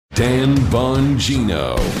Dan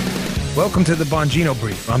Bongino. Welcome to the Bongino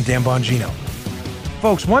Brief. I'm Dan Bongino.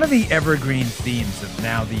 Folks, one of the evergreen themes of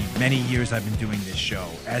now the many years I've been doing this show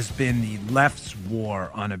has been the left's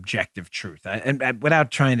war on objective truth. And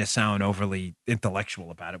without trying to sound overly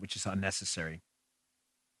intellectual about it, which is unnecessary,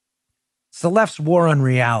 it's the left's war on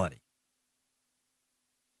reality.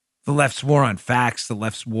 The left's war on facts, the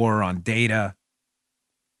left's war on data.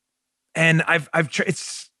 And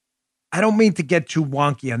I don't mean to get too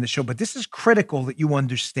wonky on the show, but this is critical that you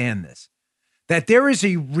understand this. That there is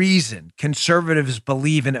a reason conservatives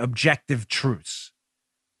believe in objective truths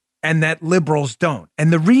and that liberals don't.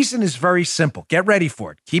 And the reason is very simple. Get ready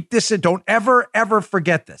for it. Keep this in. Don't ever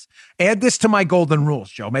forget this. Add this to my golden rules,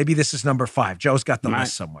 Joe. Maybe this is number 5. Joe's got the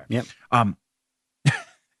list somewhere. Yep.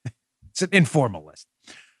 It's an informal list.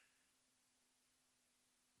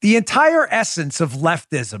 The entire essence of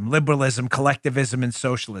leftism, liberalism, collectivism, and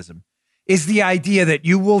socialism is the idea that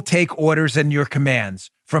you will take orders and your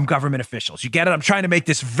commands from government officials. You get it? I'm trying to make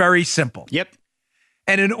this very simple. Yep.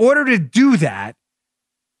 And in order to do that,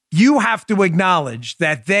 you have to acknowledge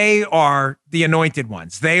that they are the anointed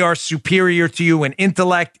ones. They are superior to you in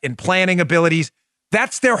intellect, in planning abilities.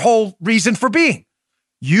 That's their whole reason for being.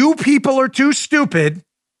 You people are too stupid.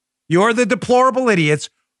 You're the deplorable idiots.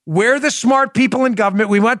 We're the smart people in government.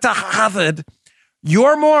 We went to Harvard.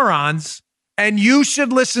 You're morons, and you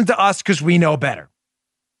should listen to us because we know better.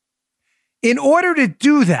 In order to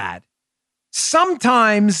do that,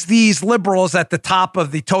 sometimes these liberals at the top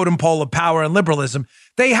of the totem pole of power and liberalism,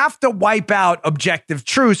 they have to wipe out objective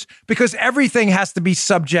truths because everything has to be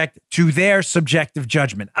subject to their subjective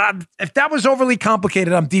judgment. If that was overly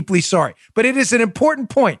complicated, I'm deeply sorry. But it is an important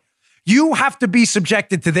point. You have to be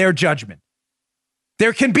subjected to their judgment.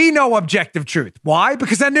 There can be no objective truth. Why?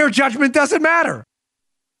 Because then their judgment doesn't matter.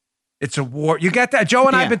 It's a war. You get that? Joe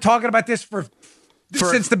and I have been talking about this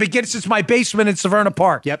since the beginning, since my basement in Severna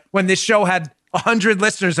Park. Yep. When this show had 100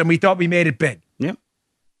 listeners and we thought we made it big. Yep.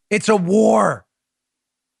 It's a war.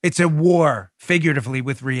 It's a war, figuratively,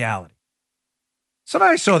 with reality. So then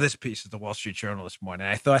I saw this piece of the Wall Street Journal this morning.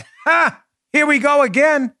 I thought, here we go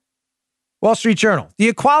again. Wall Street Journal. The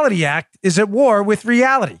Equality Act is at war with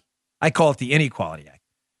reality. I call it the Inequality Act.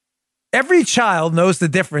 Every child knows the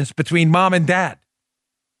difference between mom and dad,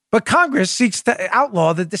 but Congress seeks to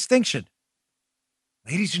outlaw the distinction.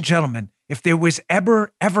 Ladies and gentlemen, if there was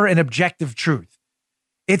ever an objective truth,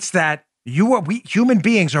 it's that we human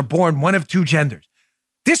beings are born one of two genders.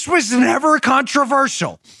 This was never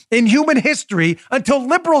controversial in human history until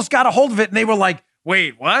liberals got a hold of it and they were like,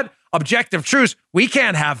 wait, what? Objective truths? We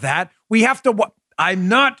can't have that. We have to. I'm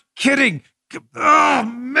not kidding. Oh,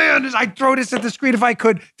 man, I'd throw this at the screen if I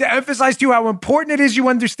could to emphasize to you how important it is you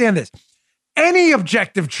understand this. Any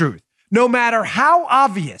objective truth, no matter how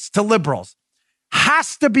obvious to liberals,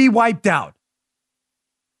 has to be wiped out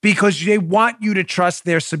because they want you to trust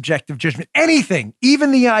their subjective judgment. Anything,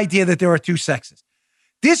 even the idea that there are two sexes.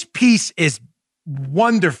 This piece is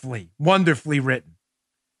wonderfully written.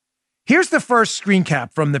 Here's the first screen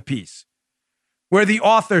cap from the piece, where the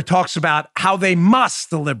author talks about how the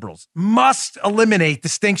liberals must eliminate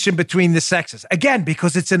distinction between the sexes. Again,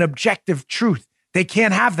 because it's an objective truth. They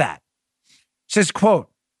can't have that. It says, quote,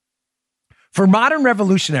 for modern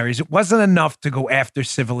revolutionaries, it wasn't enough to go after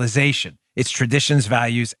civilization, its traditions,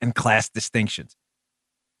 values, and class distinctions.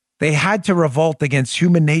 They had to revolt against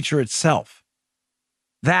human nature itself.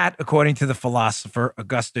 That, according to the philosopher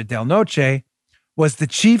Augusto Del Noce, was the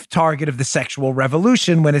chief target of the sexual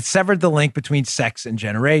revolution when it severed the link between sex and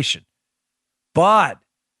generation. But,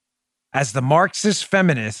 as the Marxist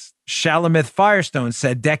feminist Shalamith Firestone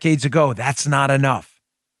said decades ago, that's not enough.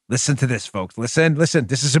 Listen to this, folks. Listen. This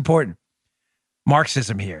is important.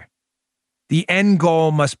 Marxism here. The end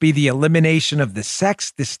goal must be the elimination of the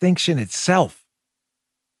sex distinction itself.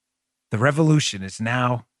 The revolution is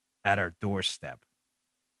now at our doorstep.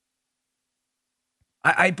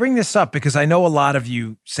 I bring this up because I know a lot of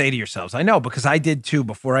you say to yourselves, I know because I did too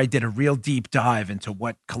before I did a real deep dive into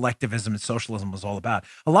what collectivism and socialism was all about.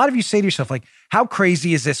 A lot of you say to yourself, like, how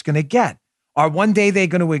crazy is this going to get? Are they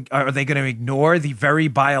going to ignore the very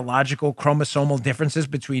biological chromosomal differences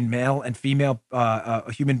between male and female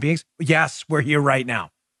human beings? Yes, we're here right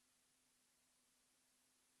now.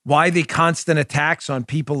 Why the constant attacks on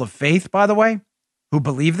people of faith, by the way, who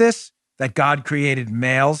believe this, that God created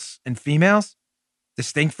males and females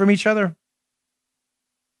distinct from each other?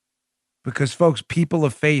 Because, folks, people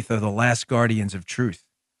of faith are the last guardians of truth.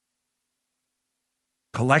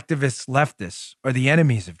 Collectivists, leftists are the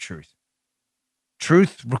enemies of truth.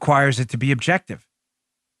 Truth requires it to be objective.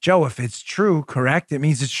 Joe, if it's true, correct, it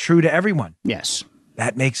means it's true to everyone. Yes.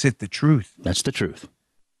 That makes it the truth. That's the truth.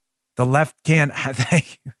 The left can't have,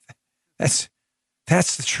 thank you. That's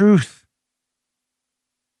the truth.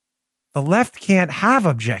 The left can't have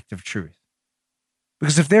objective truth.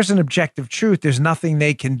 Because if there's an objective truth, there's nothing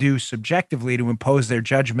they can do subjectively to impose their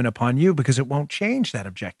judgment upon you because it won't change that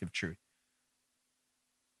objective truth.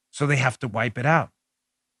 So they have to wipe it out.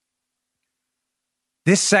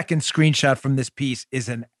 This second screenshot from this piece is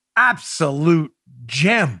an absolute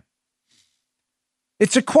gem.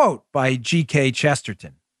 It's a quote by G.K.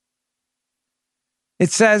 Chesterton.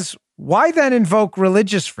 It says, "Why then invoke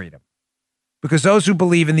religious freedom? Because those who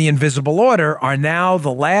believe in the invisible order are now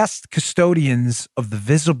the last custodians of the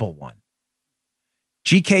visible one."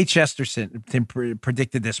 G.K. Chesterton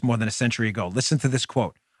predicted this more than a century ago. Listen to this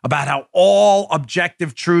quote about how all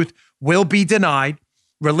objective truth will be denied.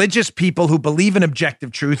 Religious people who believe in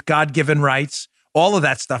objective truth, God-given rights, all of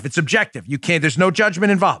that stuff, it's objective. There's no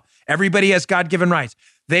judgment involved. Everybody has God-given rights.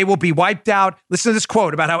 They will be wiped out. Listen to this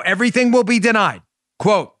quote about how everything will be denied.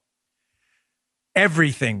 Quote,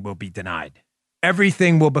 "Everything will be denied.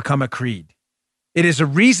 Everything will become a creed. It is a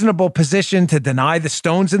reasonable position to deny the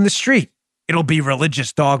stones in the street. It'll be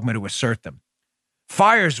religious dogma to assert them.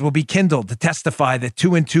 Fires will be kindled to testify that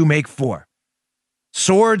 2 and 2 make 4.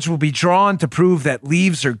 Swords will be drawn to prove that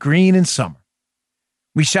leaves are green in summer.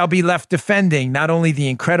 We shall be left defending not only the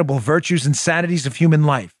incredible virtues and sanities of human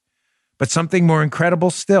life, but something more incredible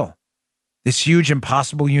still, this huge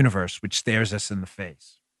impossible universe which stares us in the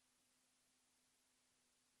face."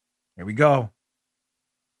 Here we go.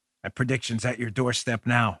 My prediction's at your doorstep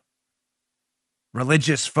now.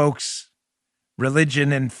 Religious folks,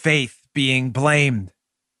 religion and faith being blamed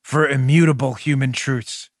for immutable human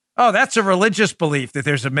truths. Oh, that's a religious belief that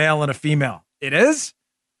there's a male and a female. It is?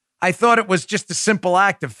 I thought it was just a simple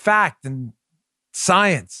act of fact and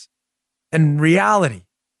science and reality.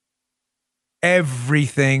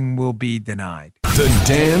 Everything will be denied. The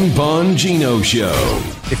Dan Bongino Show.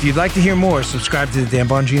 If you'd like to hear more, subscribe to The Dan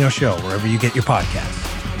Bongino Show wherever you get your podcasts.